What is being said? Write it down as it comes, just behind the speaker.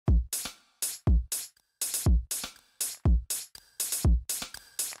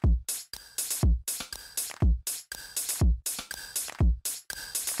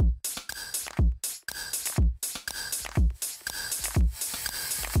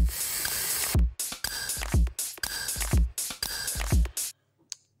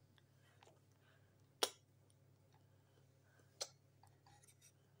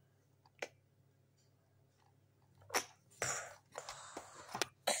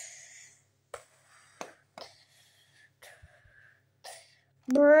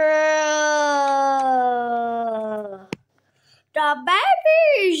Bruh. The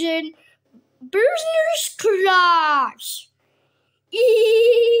baby's in business class.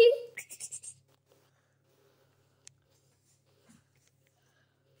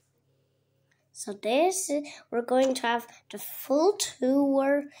 So we're going to have the full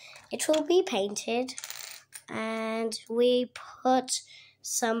tour. It will be painted, and we put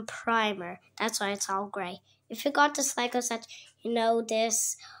some primer. That's why it's all gray. If you got this Lego set, you know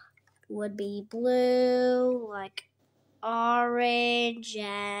this would be blue, like orange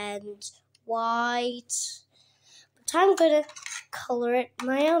and white. But I'm gonna color it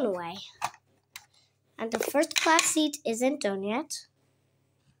my own way. And the first class seat isn't done yet.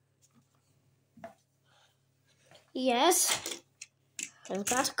 Yes, I've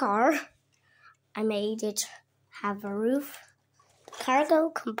got a car. I made it have a roof. The cargo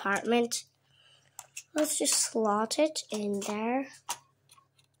compartment. Let's just slot it in there.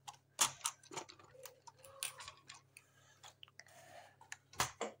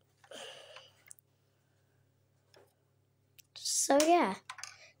 So yeah,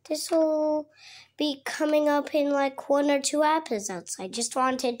 this will be coming up in like 1 or 2 episodes. I just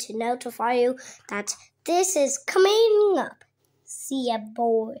wanted to notify you that this is coming up. See ya,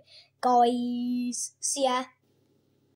 guys. See ya.